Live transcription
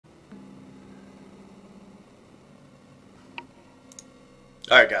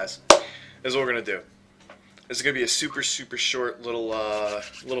Alright guys, this is what we're going to do. This is going to be a super short little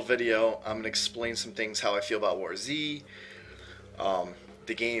video. I'm going to explain some things, how I feel about War Z,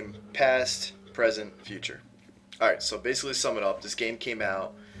 the game past, present, future. Alright, so basically to sum it up, this game came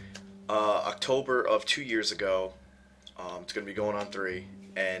out October of 2 years ago. It's going to be going on 3.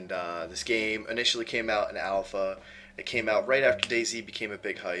 And this game initially came out in alpha. It came out right after DayZ became a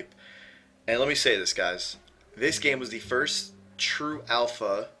big hype. And let me say this, guys. This game was the first true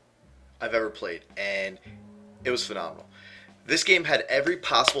alpha I've ever played, and it was phenomenal. This game had every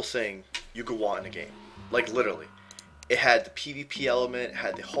possible thing you could want in a game. Like, literally. It had the PvP element, it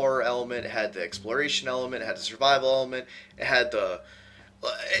had the horror element, it had the exploration element, it had the survival element, it had the...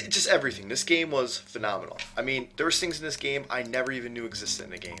 just everything. This game was phenomenal. I mean, there was things in this game I never even knew existed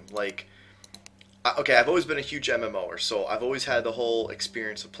in a game. Like, okay, I've always been a huge MMOer, so I've always had the whole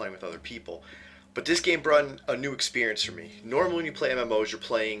experience of playing with other people. But this game brought a new experience for me. Normally when you play MMOs, you're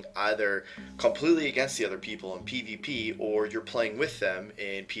playing either completely against the other people in PvP, or you're playing with them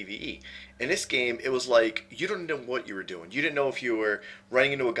in PvE. In this game, it was like, you didn't know what you were doing. You didn't know if you were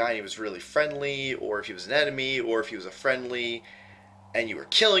running into a guy and he was really friendly, or if he was an enemy, or if he was a friendly, and you were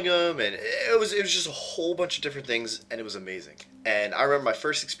killing him, and it was just a whole bunch of different things, and it was amazing. And I remember my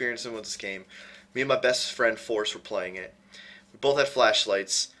first experience with this game. Me and my best friend Forrest were playing it. We both had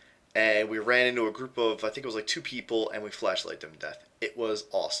flashlights, and we ran into a group of, I think it was like 2 people, and we flashlighted them to death. It was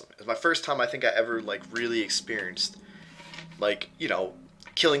awesome. It was my first time I think I ever like really experienced, like, you know,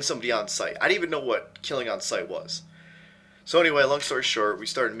 killing somebody on sight. I didn't even know what killing on sight was. So anyway, long story short, we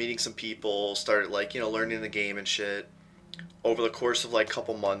started meeting some people, started like, you know, learning the game and shit. Over the course of like a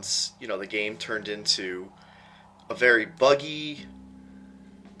couple months, you know, the game turned into a very buggy,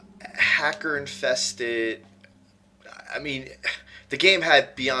 hacker infested, I mean, the game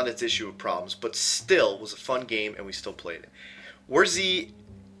had beyond its issue of problems, but still was a fun game, and we still played it. War Z,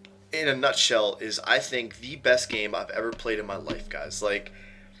 in a nutshell, is, I think, the best game I've ever played in my life, guys. Like,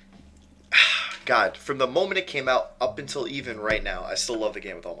 God, from the moment it came out up until even right now, I still love the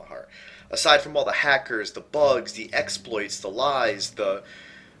game with all my heart. Aside from all the hackers, the bugs, the exploits, the lies, the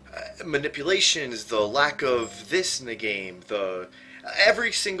manipulations, the lack of this in the game, the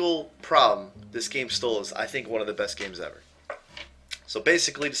every single problem this game still is, I think, one of the best games ever. So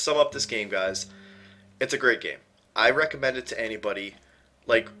basically, to sum up this game, guys, it's a great game. I recommend it to anybody.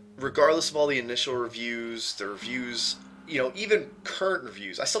 Like, regardless of all the initial reviews, the reviews, you know, even current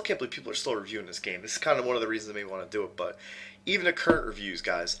reviews. I still can't believe people are still reviewing this game. This is kind of one of the reasons that made me want to do it. But even the current reviews,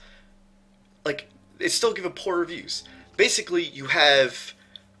 guys, like, it's still giving poor reviews. Basically, you have,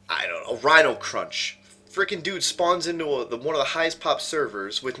 I don't know, Rhino Crunch. Freaking dude spawns into one of the highest pop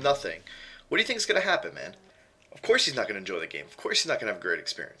servers with nothing. What do you think is going to happen, man? Of course he's not going to enjoy the game. Of course he's not going to have a great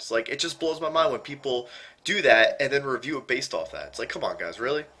experience. Like, it just blows my mind when people do that and then review it based off that. It's like, come on, guys,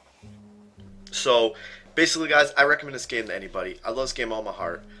 really? So, basically, guys, I recommend this game to anybody. I love this game with all my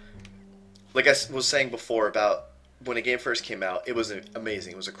heart. Like I was saying before about when the game first came out, it was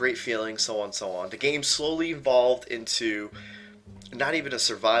amazing. It was a great feeling, so on and so on. The game slowly evolved into not even a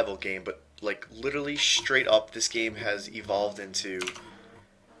survival game, but like literally straight up, this game has evolved into,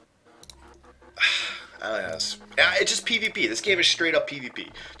 I don't know, it's just PvP. This game is straight up PvP.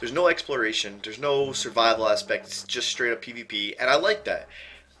 There's no exploration, there's no survival aspect, it's just straight up PvP, and I like that.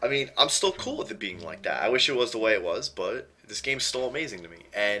 I mean, I'm still cool with it being like that. I wish it was the way it was, but this game's still amazing to me.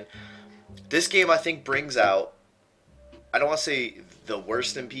 And this game, I think, brings out, I don't want to say the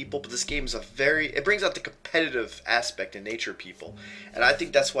worst in people, but this game is it brings out the competitive aspect and nature of people. And I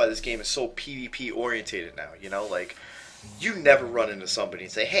think that's why this game is so PvP orientated now, you know? Like, you never run into somebody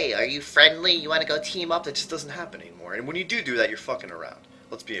and say, hey, are you friendly? You want to go team up? That just doesn't happen anymore. And when you do that, you're fucking around.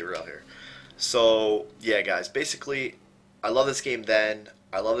 Let's be real here. So, yeah, guys, basically, I love this game then.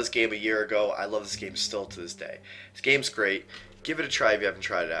 I love this game a year ago. I love this game still to this day. This game's great. Give it a try if you haven't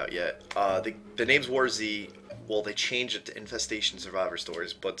tried it out yet. The name's War Z. Well, they changed it to Infestation Survivor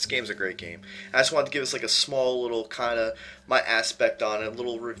Stories, but this game's a great game. I just wanted to give us like a small little kind of my aspect on it, a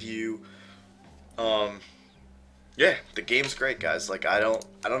little review. Yeah, the game's great, guys. Like, I don't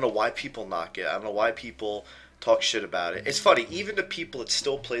know why people knock it. I don't know why people talk shit about it. It's funny, even the people that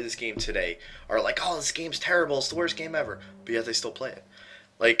still play this game today are like, oh, this game's terrible, it's the worst game ever, but yet they still play it.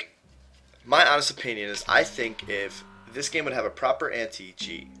 Like, my honest opinion is, I think if this game would have a proper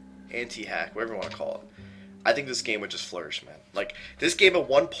anti-cheat, anti-hack, whatever you want to call it, I think this game would just flourish, man. Like, this game at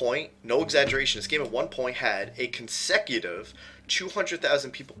one point, no exaggeration, this game at one point had a consecutive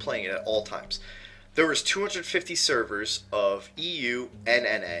 200,000 people playing it at all times. There was 250 servers of EU and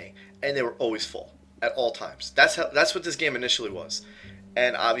NA, and they were always full at all times. That's what this game initially was.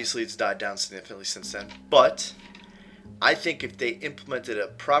 And obviously it's died down significantly since then. But I think if they implemented a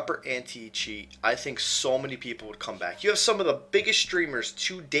proper anti-cheat, I think so many people would come back. You have some of the biggest streamers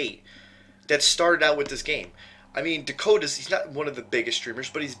to date that started out with this game. I mean, Dakota's, he's not one of the biggest streamers,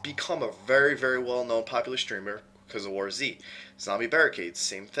 but he's become a very, very well-known popular streamer because of War Z. Zombie Barricades,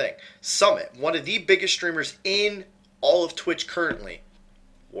 same thing. Summit, one of the biggest streamers in all of Twitch currently.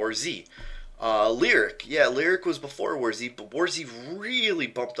 War Z. Lyric, yeah, Lyric was before War Z, but War Z really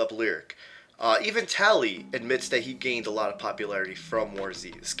bumped up Lyric. Even Tally admits that he gained a lot of popularity from War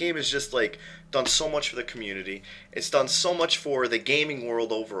Z. This game has just like done so much for the community. It's done so much for the gaming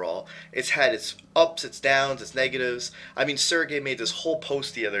world overall. It's had its ups, its downs, its negatives. I mean, Sergey made this whole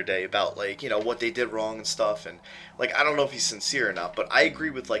post the other day about like, you know, what they did wrong and stuff. And like, I don't know if he's sincere or not, but I agree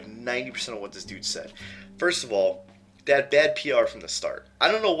with like 90% of what this dude said. First of all, they had bad PR from the start.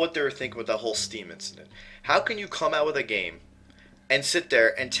 I don't know what they were thinking with the whole Steam incident. How can you come out with a game and sit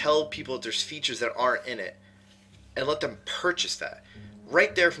there and tell people there's features that aren't in it and let them purchase that?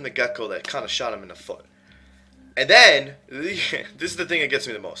 Right there from the get-go, that kind of shot him in the foot. And then, this is the thing that gets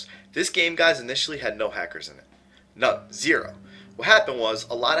me the most. This game, guys, initially had no hackers in it. None. Zero. What happened was,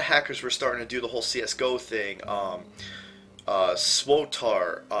 a lot of hackers were starting to do the whole CSGO thing,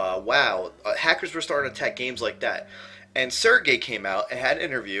 Swotar, WoW. Hackers were starting to attack games like that. And Sergey came out and had an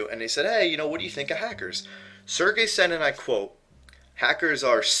interview, and they said, hey, you know, what do you think of hackers? Sergey said, and I quote, hackers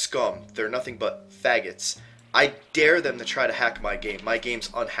are scum. They're nothing but faggots. I dare them to try to hack my game. My game's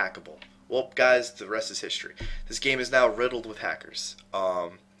unhackable. Well, guys, the rest is history. This game is now riddled with hackers.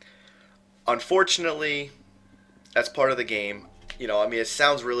 Unfortunately, that's part of the game. You know, I mean, it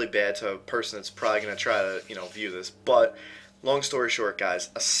sounds really bad to a person that's probably going to try to, you know, view this. But, long story short, guys,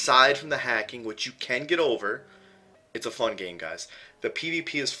 aside from the hacking, which you can get over, it's a fun game, guys. The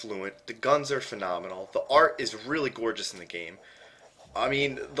PvP is fluent. The guns are phenomenal. The art is really gorgeous in the game. I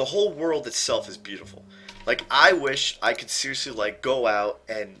mean, the whole world itself is beautiful. Like, I wish I could seriously, like, go out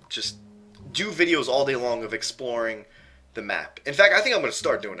and just do videos all day long of exploring the map. In fact, I think I'm going to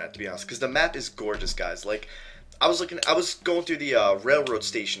start doing that, to be honest, because the map is gorgeous, guys. Like, I was going through the railroad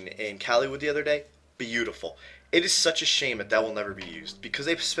station in Caliwood the other day. Beautiful. It is such a shame that that will never be used, because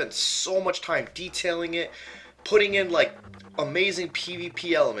they've spent so much time detailing it, putting in, like, amazing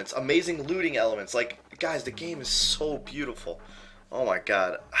PvP elements, amazing looting elements. Like, guys, the game is so beautiful. Oh my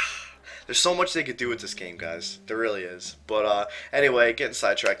god. There's so much they could do with this game, guys. There really is. But anyway, getting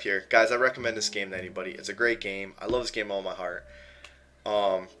sidetracked here. Guys, I recommend this game to anybody. It's a great game. I love this game with all my heart.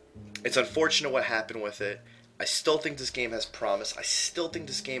 It's unfortunate what happened with it. I still think this game has promise. I still think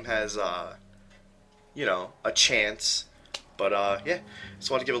this game has, you know, a chance. But yeah,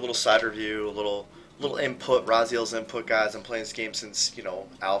 just want to give a little side review, a little input, Raziel's input, guys. I'm playing this game since, you know,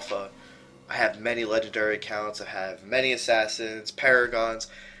 alpha. I have many legendary accounts. I have many assassins, paragons.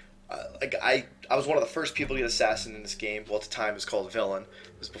 Like I was one of the first people to get assassin in this game. Well, at the time it was called villain.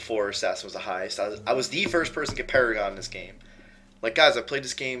 It was before assassin was the highest. I was the first person to get paragon in this game. Like, guys, I played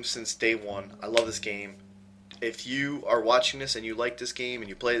this game since day one. I love this game. If you are watching this and you like this game and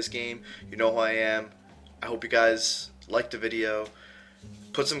you play this game, you know who I am. I hope you guys liked the video.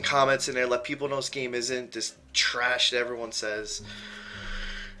 Put some comments in there. Let people know this game isn't this trash that everyone says.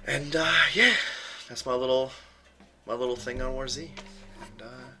 And yeah, that's my little thing on War Z. And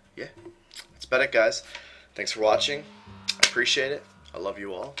yeah, that's about it, guys. Thanks for watching. I appreciate it. I love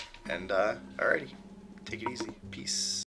you all. And alrighty, take it easy. Peace.